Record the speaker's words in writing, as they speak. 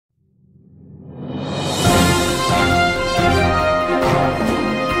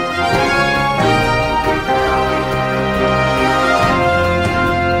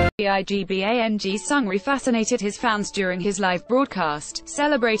BIGBANG. Seungri fascinated his fans during his live broadcast,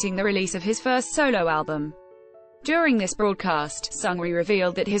 celebrating the release of his first solo album. During this broadcast, Seungri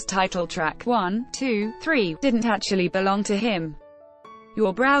revealed that his title track, 1, 2, 3, didn't actually belong to him.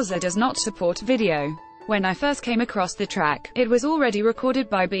 Your browser does not support video. When I first came across the track, it was already recorded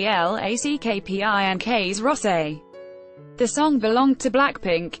by BLACKPINK's Rosé. The song belonged to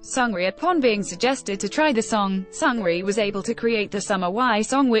Blackpink. Seungri. Upon being suggested to try the song, Seungri was able to create the Summer Y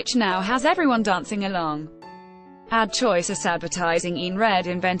song, which now has everyone dancing along. Ad choices advertising in red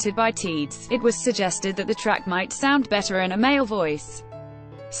invented by Teeds. It was suggested that the track might sound better in a male voice.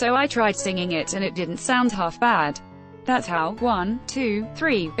 So I tried singing it and it didn't sound half bad. That's how 1, 2,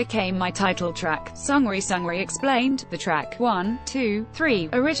 3 became my title track. Seungri explained, the track 1, 2, 3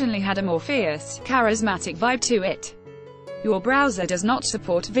 originally had a more fierce, charismatic vibe to it. Your browser does not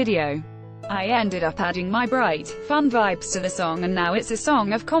support video. I ended up adding my bright, fun vibes to the song and now it's a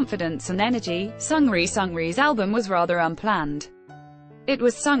song of confidence and energy. Seungri's album was rather unplanned. It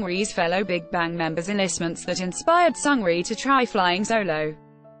was Seungri's fellow Big Bang members' enlistments that inspired Seungri to try flying solo.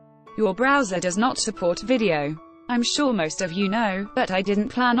 Your browser does not support video. I'm sure most of you know, but I didn't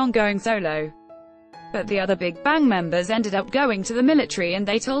plan on going solo. But the other Big Bang members ended up going to the military and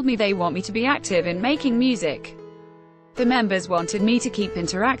they told me they want me to be active in making music. The members wanted me to keep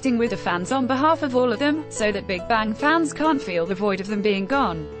interacting with the fans on behalf of all of them, so that Big Bang fans can't feel the void of them being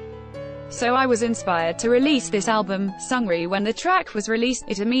gone. So I was inspired to release this album, Seungri. When the track was released,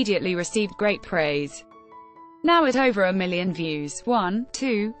 it immediately received great praise. Now at over 1 million views, 1,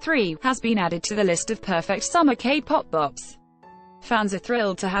 2, 3 has been added to the list of perfect summer K-pop bops. Fans are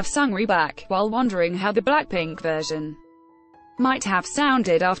thrilled to have Seungri back, while wondering how the Blackpink version might have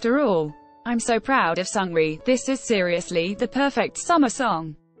sounded after all. I'm so proud of Seungri. This is seriously the perfect summer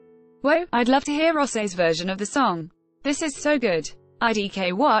song. Whoa, I'd love to hear Rosé's version of the song. This is so good.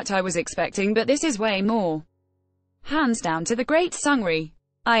 IDK what I was expecting, but this is way more. Hands down to the great Seungri.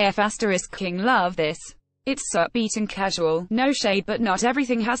 King love this. It's so upbeat and casual, no shade, but not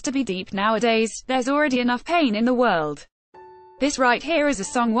everything has to be deep nowadays. There's already enough pain in the world. This right here is a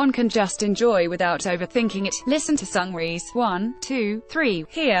song one can just enjoy without overthinking it. Listen to Seungri's 1, 2, 3.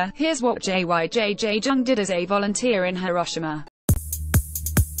 Here's what JYJJ Jung did as a volunteer in Hiroshima.